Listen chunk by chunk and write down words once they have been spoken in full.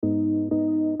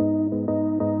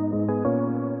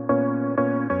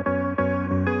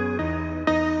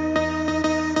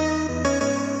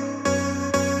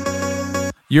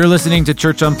You're listening to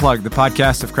Church Unplugged, the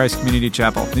podcast of Christ Community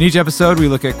Chapel. In each episode, we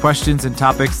look at questions and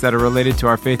topics that are related to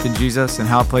our faith in Jesus and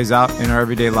how it plays out in our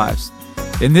everyday lives.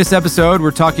 In this episode, we're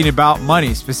talking about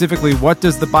money. Specifically, what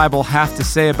does the Bible have to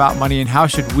say about money, and how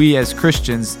should we as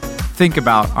Christians think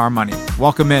about our money?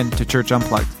 Welcome in to Church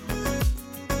Unplugged.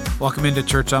 Welcome into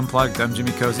Church Unplugged. I'm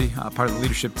Jimmy Cozy, part of the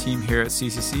leadership team here at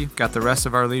CCC. Got the rest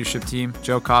of our leadership team,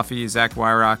 Joe Coffey, Zach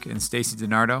Weirach, and Stacy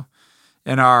DiNardo.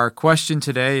 And our question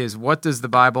today is, what does the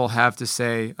Bible have to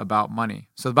say about money?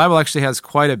 So the Bible actually has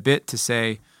quite a bit to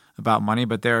say about money,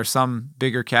 but there are some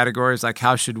bigger categories, like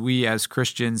how should we as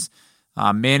Christians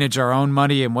manage our own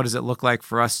money, and what does it look like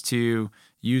for us to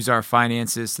use our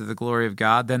finances to the glory of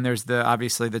God? Then there's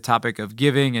obviously the topic of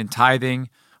giving and tithing.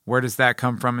 Where does that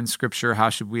come from in Scripture?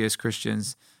 How should we as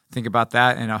Christians think about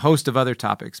that? And a host of other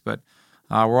topics. But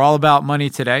we're all about money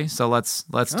today, so let's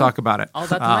talk about it. All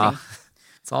about the money.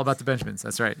 It's all about the Benjamins.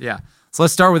 That's right. Yeah. So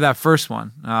let's start with that first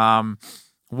one.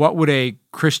 What would a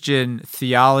Christian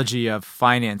theology of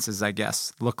finances, I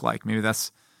guess, look like? Maybe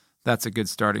that's a good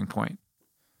starting point.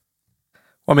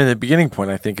 Well, I mean, the beginning point,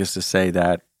 I think, is to say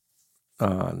that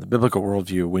the biblical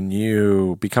worldview, when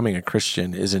you becoming a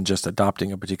Christian, isn't just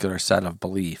adopting a particular set of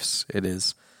beliefs. It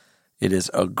is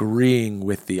agreeing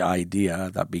with the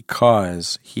idea that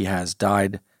because he has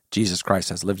died, Jesus Christ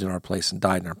has lived in our place and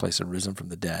died in our place and risen from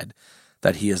the dead,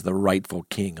 that he is the rightful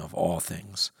king of all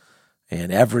things.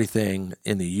 And everything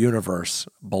in the universe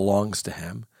belongs to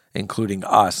him, including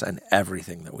us and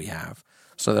everything that we have,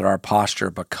 so that our posture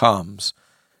becomes,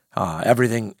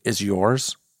 everything is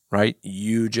yours, right?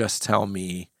 You just tell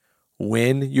me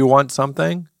when you want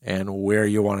something and where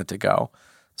you want it to go.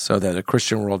 So that a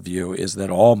Christian worldview is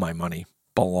that all my money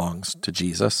belongs to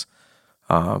Jesus.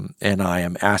 And I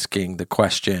am asking the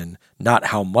question, not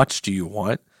how much do you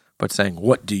want, but saying,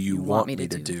 what do you want me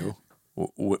to do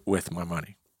with my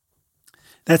money?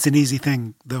 That's an easy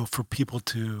thing, though, for people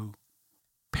to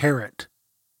parrot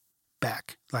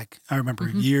back. Like, I remember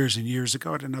years and years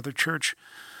ago at another church,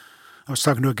 I was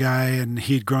talking to a guy, and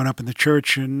he'd grown up in the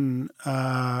church, and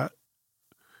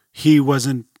he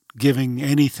wasn't giving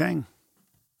anything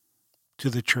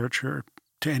to the church or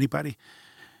to anybody.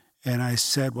 And I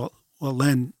said, well,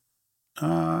 Len,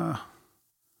 why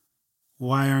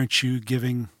aren't you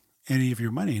giving any of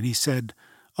your money? And he said,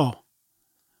 oh,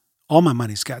 all my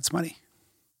money's God's money.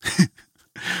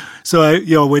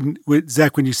 So when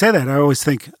Zach, when you say that, I always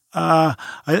think, I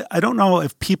don't know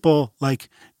if people I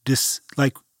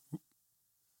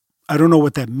don't know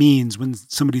what that means when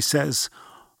somebody says,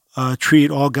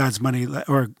 treat all God's money,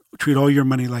 or treat all your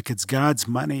money like it's God's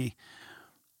money.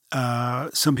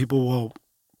 Some people will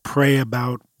pray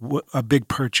about a big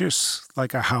purchase,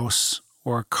 like a house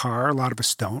or a car. A lot of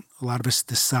us don't. A lot of us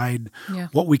decide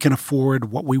what we can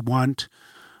afford, what we want.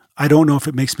 I don't know if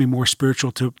it makes me more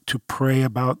spiritual to pray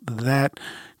about that.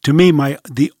 To me,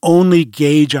 the only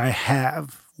gauge I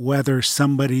have whether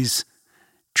somebody's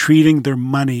treating their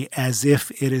money as if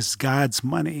it is God's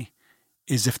money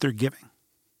is if they're giving.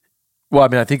 Well, I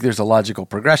mean, I think there's a logical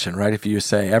progression, right? If you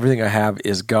say, everything I have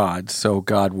is God, so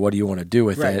God, what do you want to do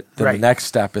with it? Then the next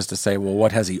step is to say, well,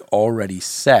 what has he already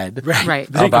said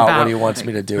about what he wants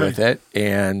me to do with it?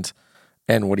 And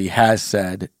what he has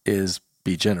said is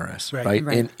be generous,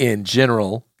 right? In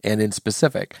general and in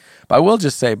specific. But I will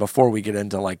just say, before we get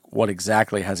into what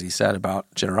exactly has he said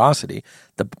about generosity,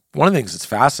 one of the things that's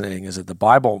fascinating is that the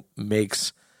Bible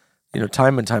makes,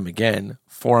 time and time again,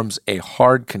 forms a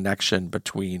hard connection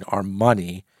between our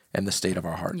money and the state of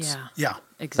our hearts. Yeah.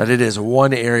 Exactly. That it is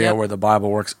one area where the Bible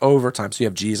works overtime. So you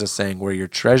have Jesus saying, where your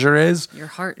treasure is, your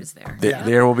heart is there.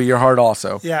 There will be your heart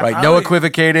also. Yeah. Right? No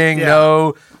equivocating,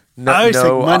 no I always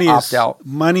think opt-out.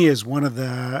 Money is one of the,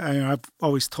 I've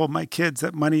always told my kids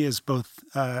that money is both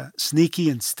sneaky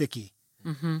and sticky.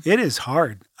 Mm-hmm. It is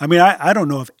hard. I mean, I don't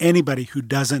know of anybody who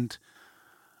doesn't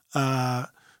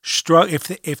struggle,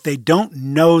 if they don't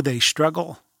know they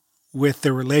struggle with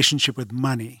their relationship with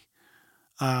money,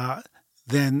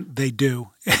 then they do.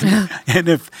 And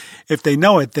if they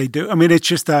know it, they do. I mean, it's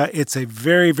just it's a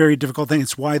very, very difficult thing.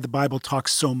 It's why the Bible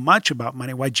talks so much about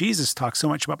money, why Jesus talks so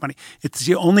much about money. It's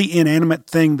the only inanimate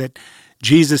thing that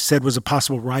Jesus said was a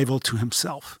possible rival to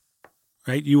himself,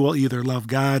 right? You will either love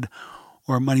God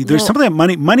or money. There's something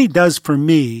that money does for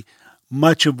me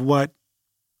much of what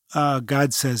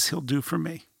God says he'll do for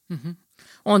me. Mm-hmm.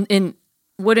 Well, and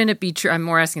wouldn't it be true? I'm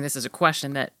more asking this as a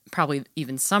question that probably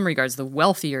even some regards, the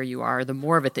wealthier you are, the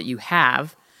more of it that you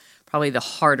have, probably the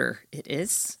harder it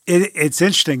is. It's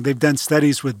interesting. They've done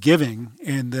studies with giving,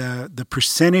 and the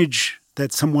percentage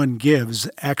that someone gives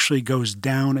actually goes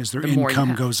down as their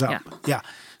income goes up. Yeah.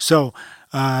 So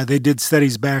They did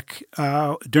studies back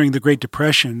during the Great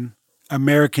Depression.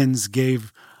 Americans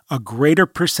gave a greater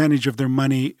percentage of their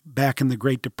money back in the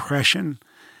Great Depression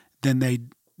than they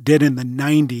did in the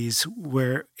 90s,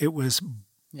 where it was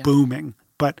booming.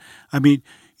 But, I mean,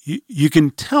 you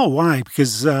can tell why,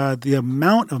 because the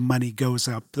amount of money goes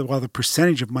up while the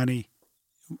percentage of money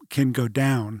can go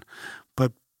down.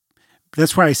 But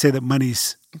that's why I say that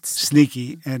money's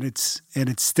sneaky and it's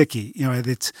sticky. You know,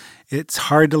 it's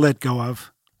hard to let go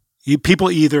of. People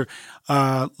either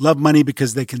love money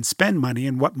because they can spend money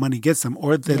and what money gets them,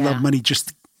 or they love money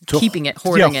just to keeping it,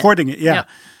 hoarding it. Hoarding it. Yeah,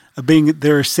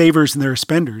 there are savers and there are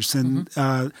spenders, and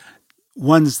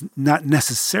one's not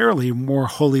necessarily more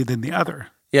holy than the other.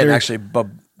 Yeah, and actually,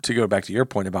 Bob, to go back to your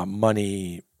point about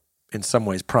money, in some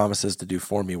ways promises to do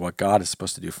for me what God is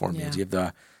supposed to do for me. You have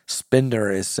the spender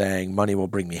is saying money will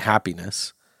bring me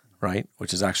happiness, right?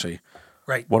 Which is actually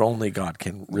what only God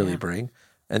can really bring.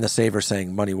 And the saver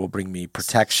saying money will bring me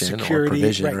protection, security, or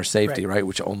provision or safety, right?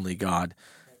 Which only God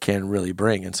can really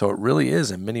bring. And so it really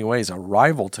is in many ways a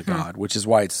rival to God, which is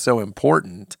why it's so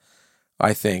important,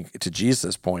 I think, to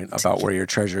Jesus' point about where your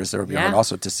treasure is, there will be heart,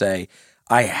 also to say,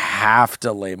 I have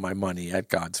to lay my money at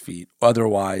God's feet.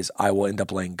 Otherwise, I will end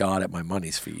up laying God at my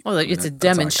money's feet. Well, it's a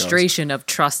demonstration of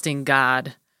trusting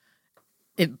God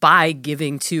by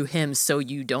giving to Him so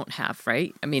you don't have,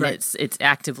 right? I mean, it's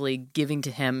actively giving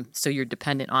to Him so you're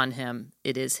dependent on Him.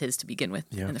 It is His to begin with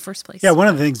in the first place. Yeah, one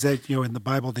of the things that, in the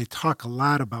Bible, they talk a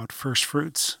lot about first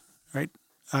fruits, right?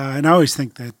 And I always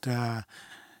think that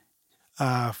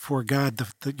for God,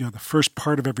 the first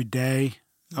part of every day,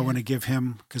 I want to give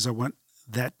Him, because I want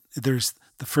that there's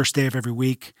the first day of every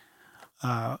week,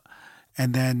 and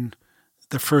then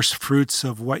the first fruits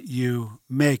of what you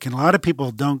make. And a lot of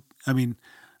people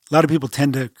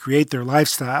tend to create their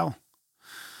lifestyle,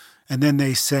 and then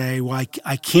they say, well,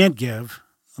 I can't give.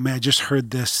 I mean, I just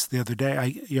heard this the other day.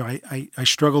 I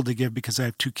struggle to give because I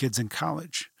have 2 kids in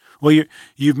college. Well,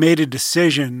 you've made a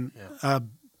decision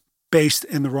based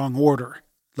in the wrong order.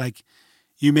 Like,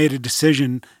 you made a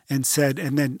decision and said,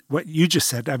 and then what you just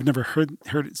said, I've never heard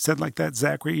it said like that,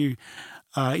 Zach, where you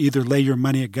either lay your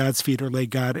money at God's feet or lay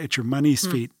God at your money's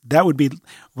feet. That would be,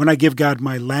 when I give God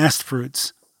my last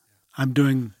fruits, I'm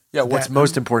doing what's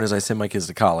most important is I send my kids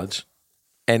to college.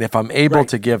 And if I'm able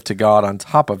to give to God on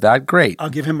top of that, great. I'll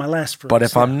give Him my last fruits. But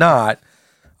if I'm not,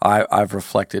 I've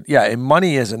reflected. Yeah, and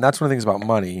money is, and that's one of the things about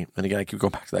money, and again, I keep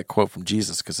going back to that quote from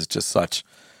Jesus because it's just such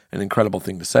an incredible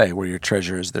thing to say, where your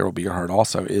treasure is, there will be your heart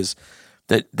also, is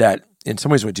that in some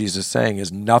ways what Jesus is saying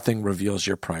is nothing reveals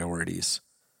your priorities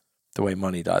the way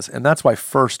money does. And that's why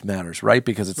first matters, right?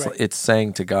 Because it's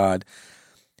saying to God,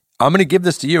 I'm going to give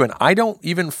this to you, and I don't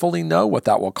even fully know what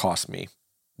that will cost me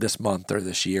this month or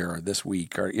this year or this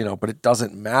week, or but it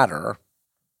doesn't matter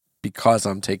because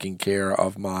I'm taking care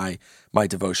of my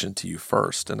devotion to you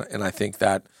first. And I think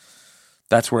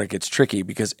that's where it gets tricky,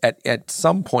 because at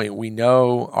some point we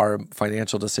know our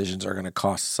financial decisions are going to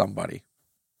cost somebody,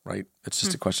 right? It's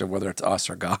just a question of whether it's us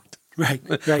or God. Right.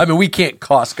 I mean, we can't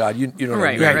cost God. You know what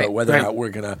I mean? Right. But whether or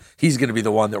not He's going to be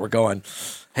the one that we're going,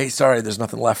 hey, sorry, there's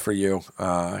nothing left for you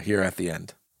here at the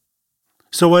end.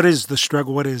 So what is the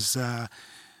struggle? What is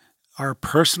our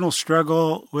personal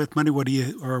struggle with money? What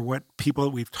people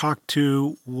that we've talked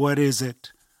to, what is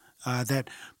it that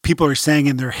people are saying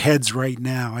in their heads right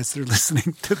now as they're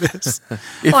listening to this?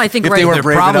 I think if they were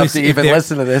brave enough to even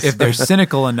listen to this. If they're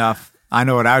cynical enough, I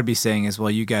know what I would be saying is,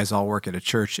 well, you guys all work at a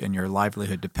church and your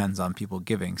livelihood depends on people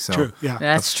giving. So true, yeah.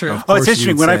 That's true. It's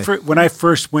interesting. When I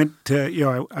first went to,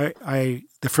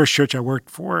 the first church I worked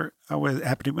for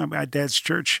happened to be my dad's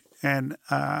church, and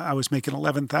I was making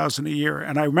 $11,000 a year.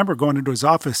 And I remember going into his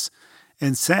office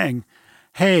and saying,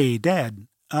 "Hey, Dad,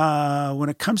 when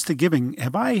it comes to giving,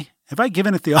 have I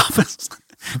given at the office?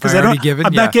 Because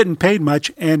I'm not getting paid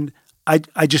much, and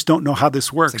I just don't know how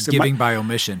this works." It's like giving by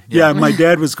omission. Yeah, my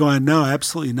dad was going, "No,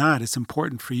 absolutely not. It's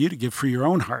important for you to give for your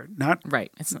own heart, not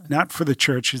not for the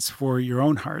church. It's for your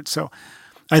own heart." So,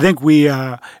 I think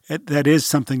that is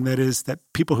something that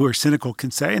people who are cynical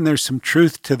can say, and there's some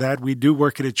truth to that. We do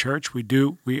work at a church,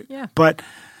 but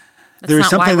there is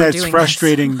something that's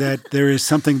frustrating that there is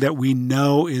something that we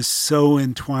know is so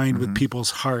entwined with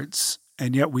people's hearts,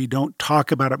 and yet we don't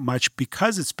talk about it much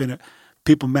because it's been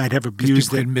people might have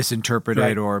abused it, misinterpret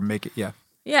it, or make it. Yeah.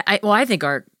 I think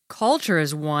our culture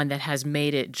is one that has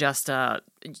made it just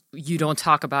you don't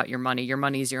talk about your money. Your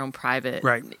money is your own private,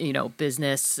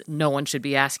 business. No one should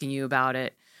be asking you about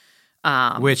it.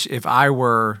 Which, if I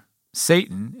were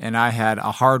Satan and I had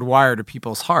a hard wire to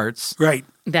people's hearts, right,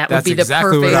 that would be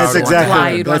exactly the perfect. That's exactly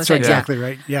right. That's exactly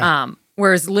right. Yeah.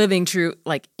 Whereas living true,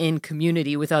 like in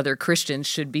community with other Christians,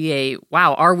 should be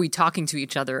wow, are we talking to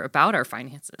each other about our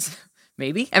finances?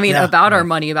 Maybe. I mean, about our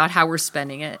money, about how we're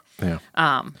spending it. Yeah.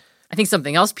 I think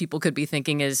something else people could be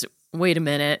thinking is, wait a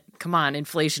minute, come on,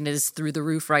 inflation is through the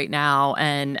roof right now.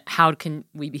 And how can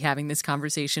we be having this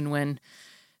conversation when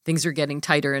things are getting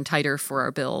tighter and tighter for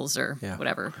our bills or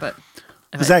whatever? But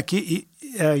Zach,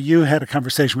 you had a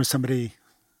conversation with somebody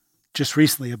just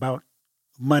recently about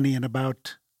money and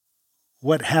about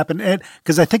what happened.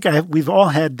 Because I think we've all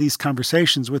had these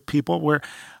conversations with people where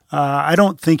I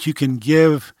don't think you can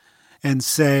give and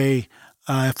say,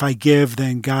 if I give,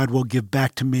 then God will give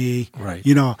back to me. Right.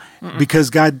 Because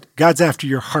God's after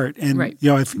your heart. And,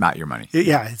 if not your money.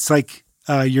 Yeah. It's like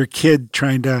your kid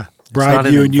trying to bribe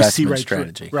you and you see right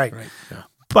strategy. through it. Right. Yeah.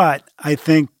 But I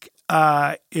think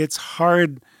it's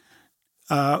hard.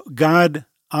 God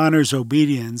honors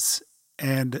obedience.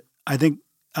 And I think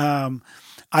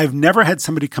I've never had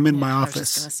somebody come in my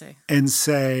office and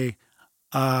say,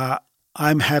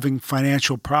 I'm having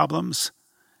financial problems.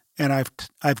 And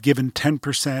I've given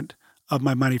 10% of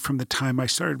my money from the time I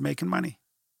started making money.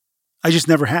 I just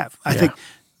never have. I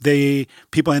think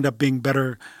people end up being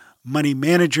better money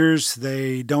managers.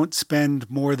 They don't spend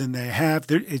more than they have.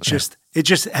 It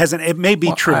just hasn't. It may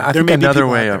be true. I think another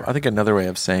way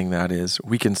of saying that is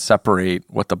we can separate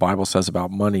what the Bible says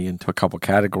about money into a couple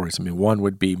categories. I mean, one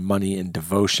would be money and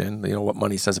devotion. What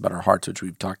money says about our hearts, which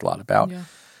we've talked a lot about. Yeah.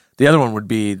 The other one would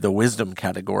be the wisdom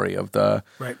category of the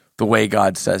way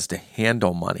God says to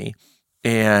handle money.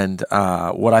 And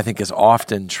what I think is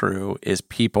often true is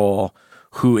people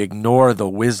who ignore the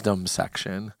wisdom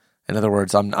section. In other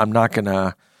words, I'm not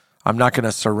gonna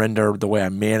surrender the way I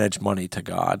manage money to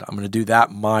God. I'm gonna do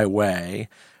that my way,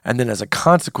 and then as a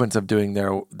consequence of doing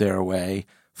their way,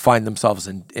 find themselves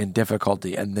in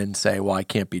difficulty, and then say, "Well, I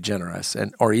can't be generous,"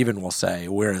 or even will say,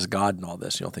 "Where is God in all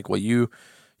this?" You'll think, "Well, you've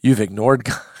ignored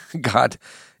God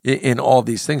in all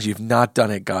these things. You've not done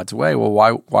it God's way. Well,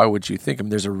 why would you think? I mean,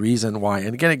 there's a reason why."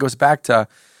 And again, it goes back to,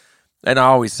 and I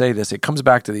always say this, it comes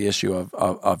back to the issue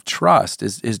of trust.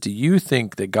 Is do you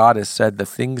think that God has said the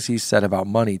things he said about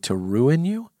money to ruin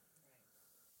you?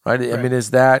 Right? I mean, is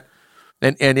that,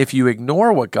 and if you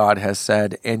ignore what God has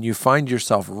said and you find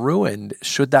yourself ruined,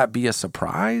 should that be a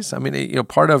surprise? I mean,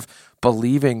 part of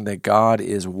believing that God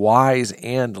is wise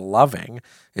and loving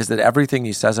is that everything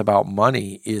he says about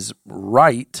money is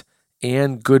right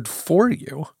and good for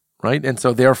you, right? And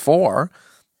so therefore,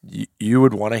 you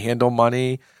would want to handle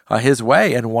money his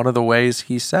way. And one of the ways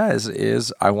he says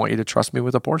is, I want you to trust me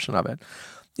with a portion of it.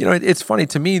 It's funny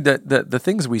to me that the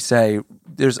things we say,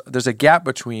 there's a gap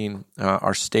between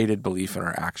our stated belief and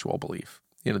our actual belief.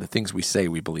 The things we say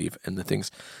we believe and the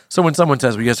things. So when someone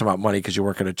says, well, you guys talk about money because you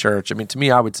work at a church, I mean, to me,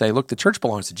 I would say, look, the church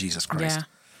belongs to Jesus Christ.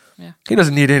 Yeah. He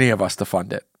doesn't need any of us to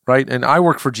fund it, right? And I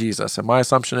work for Jesus. And my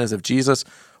assumption is if Jesus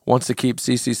wants to keep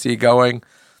CCC going,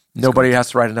 nobody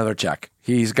has to write another check.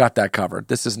 He's got that covered.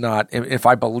 This is not, if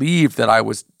I believed that I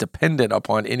was dependent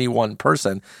upon any one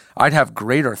person, I'd have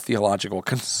greater theological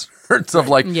concerns of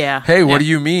hey, what do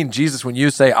you mean, Jesus, when you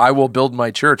say, I will build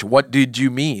my church, what did you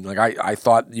mean? I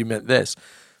thought you meant this.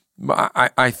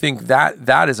 I think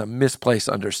that is a misplaced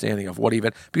understanding of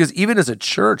because even as a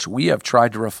church, we have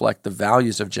tried to reflect the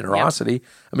values of generosity. Yep.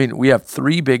 I mean, we have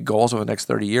 3 big goals over the next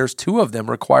 30 years. 2 of them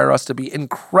require us to be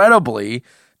incredibly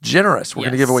generous. We're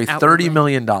going to give away $30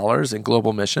 million in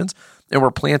global missions, and we're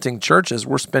planting churches.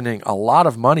 We're spending a lot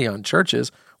of money on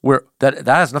churches where that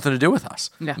has nothing to do with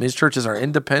us. Yeah. These churches are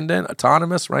independent,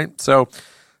 autonomous, right? So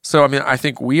I mean, I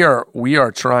think we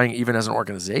are trying, even as an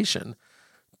organization,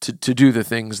 to do the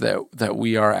things that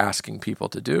we are asking people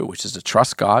to do, which is to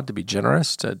trust God, to be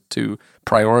generous, to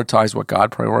prioritize what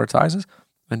God prioritizes,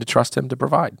 and to trust him to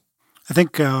provide. I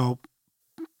think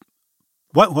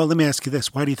well, let me ask you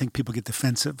this. Why do you think people get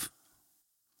defensive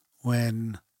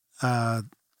when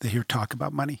they hear talk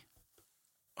about money?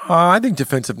 I think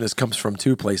defensiveness comes from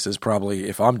 2 places, probably,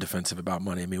 if I'm defensive about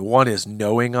money. I mean, one is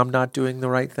knowing I'm not doing the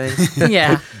right thing.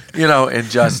 Yeah. And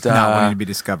just not wanting to be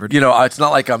discovered. It's not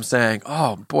like I'm saying,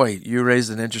 oh, boy, you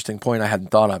raised an interesting point I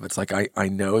hadn't thought of. It's like, I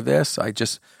know this. And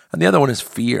the other one is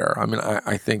fear. I mean,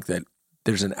 I think that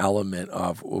there's an element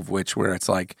of which where it's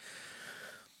like,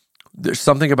 there's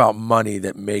something about money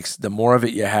that makes the more of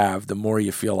it you have, the more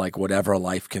you feel like whatever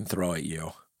life can throw at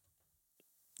you,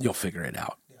 you'll figure it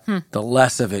out. The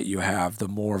less of it you have, the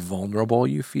more vulnerable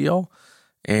you feel.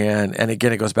 And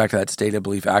again, it goes back to that stated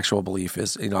belief, actual belief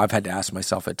is, I've had to ask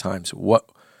myself at times, what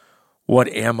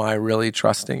am I really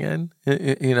trusting in?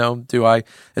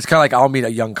 It's kind of like I'll meet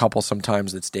a young couple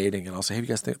sometimes that's dating and I'll say, have you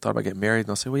guys thought about getting married? And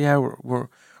they'll say, well, yeah, we're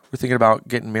thinking about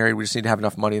getting married. We just need to have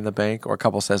enough money in the bank. Or a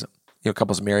couple says,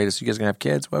 couples married, so you guys going to have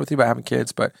kids? Well, we think about having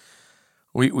kids, but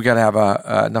we got to have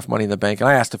enough money in the bank. And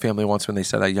I asked a family once when they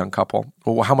said, a young couple,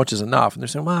 well, how much is enough? And they're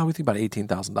saying, well, we think about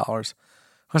 $18,000.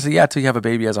 I said, yeah, till you have a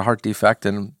baby has a heart defect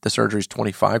and the surgery's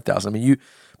 $25,000. I mean,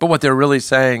 but what they're really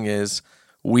saying is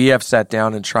we have sat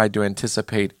down and tried to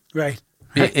anticipate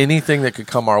anything that could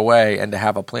come our way and to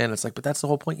have a plan. It's like, but that's the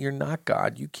whole point. You're not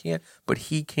God. You can't, but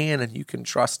he can, and you can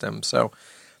trust him. So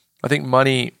I think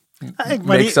money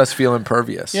makes us feel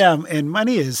impervious. Yeah, and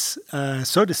money is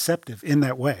so deceptive in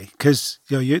that way because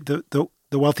the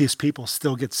wealthiest people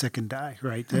still get sick and die,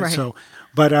 right? Right. So,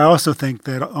 but I also think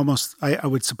that I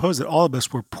would suppose that all of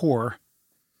us were poor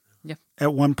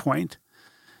at one point,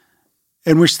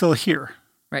 and we're still here.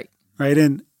 Right.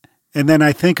 And then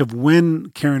I think of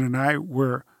when Karen and I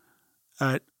were,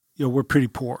 we're pretty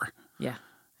poor.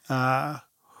 Yeah.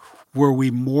 Were we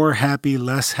more happy,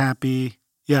 less happy?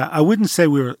 Yeah, I wouldn't say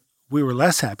we were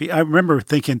less happy. I remember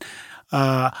thinking,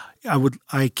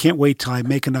 I can't wait till I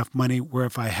make enough money where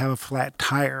if I have a flat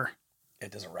tire,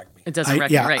 it doesn't wreck me. It doesn't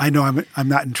wreck me. Yeah, right. I know I'm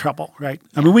not in trouble, right?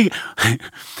 I mean,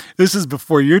 this is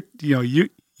before you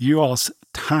all's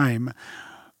time.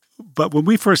 But when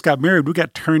we first got married, we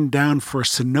got turned down for a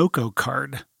Sunoco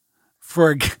card.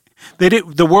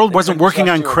 The world wasn't working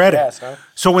on credit. Gas, huh?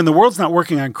 So when the world's not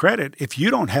working on credit, if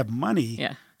you don't have money,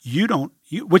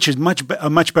 which is a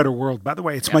much better world, by the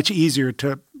way. It's much easier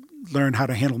to learn how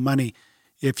to handle money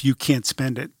if you can't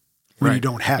spend it when you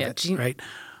don't have it, right?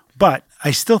 But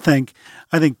I think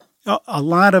a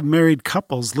lot of married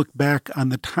couples look back on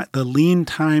the lean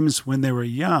times when they were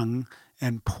young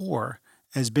and poor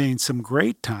as being some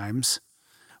great times,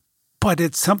 but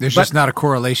it's something. There's just not a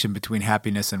correlation between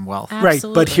happiness and wealth. Absolutely.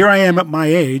 Right. But here I am at my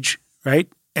age, right?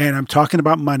 And I'm talking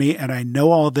about money and I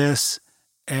know all this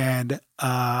and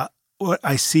I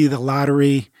see the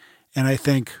lottery and I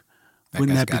think,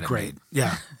 wouldn't that be great?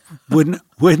 Yeah. wouldn't,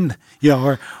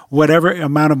 or whatever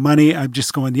amount of money, I'm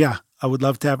just going, yeah, I would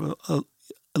love to have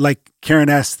like Karen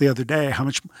asked the other day, how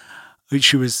much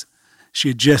she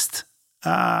had just,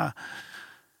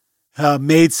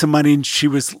 made some money and she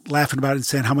was laughing about it and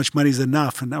saying how much money is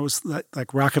enough. And that was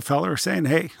like Rockefeller saying,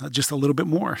 hey, just a little bit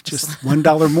more, just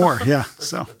 $1 more. Yeah.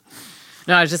 So.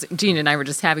 No, Gene and I were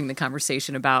just having the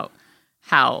conversation about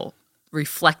how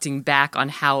reflecting back on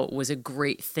how it was a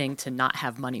great thing to not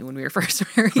have money when we were first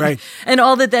married. Right. And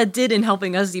all that did in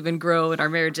helping us even grow in our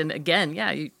marriage. And again,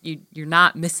 you're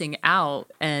not missing out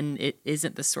and it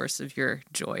isn't the source of your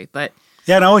joy. But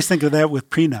yeah, and I always think of that with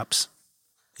prenups.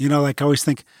 I always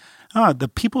think,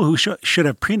 the people who should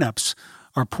have prenups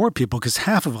are poor people because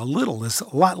half of a little is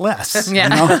a lot less.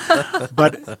 Yeah.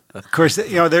 But of course,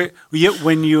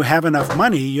 when you have enough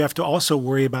money, you have to also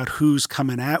worry about who's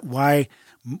coming at, what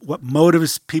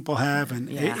motives people have, and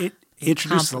it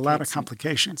introduces a lot of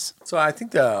complications. So I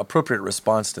think the appropriate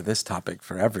response to this topic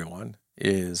for everyone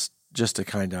is just a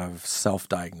kind of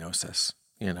self-diagnosis.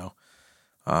 Do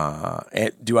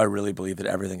I really believe that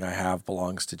everything I have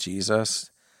belongs to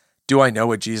Jesus? Do I know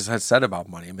what Jesus has said about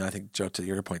money? I mean, I think, Joe, to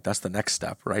your point, that's the next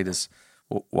step, right? Is,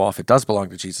 well, if it does belong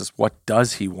to Jesus, what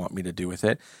does he want me to do with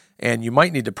it? And you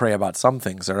might need to pray about some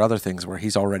things. There are other things where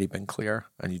he's already been clear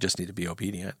and you just need to be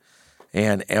obedient.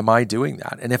 And am I doing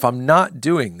that? And if I'm not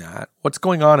doing that, what's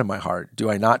going on in my heart? Do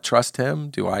I not trust him?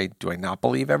 Do I not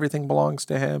believe everything belongs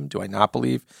to him? Do I not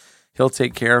believe he'll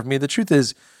take care of me? The truth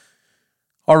is,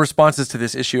 our responses to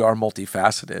this issue are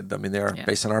multifaceted. I mean, they're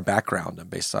based on our background and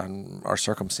based on our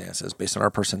circumstances, based on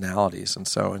our personalities. And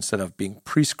so instead of being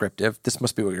prescriptive, this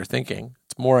must be what you're thinking.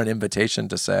 It's more an invitation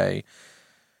to say,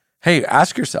 hey,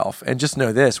 ask yourself and just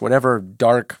know this, whatever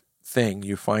dark thing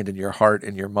you find in your heart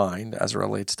and your mind as it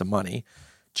relates to money,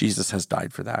 Jesus has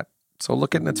died for that. So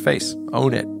look it in its face,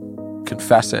 own it,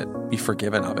 confess it, be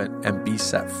forgiven of it, and be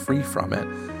set free from it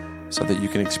so that you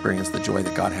can experience the joy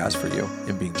that God has for you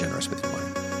in being generous with your money.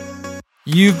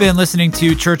 You've been listening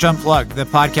to Church Unplugged, the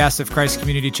podcast of Christ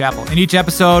Community Chapel. In each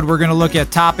episode, we're going to look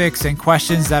at topics and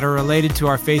questions that are related to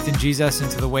our faith in Jesus and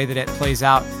to the way that it plays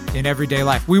out in everyday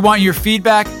life. We want your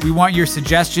feedback. We want your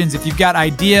suggestions. If you've got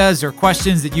ideas or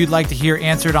questions that you'd like to hear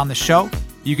answered on the show,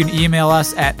 you can email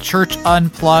us at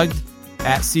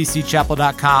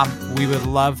churchunplugged@ccchapel.com. We would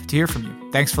love to hear from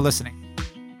you. Thanks for listening.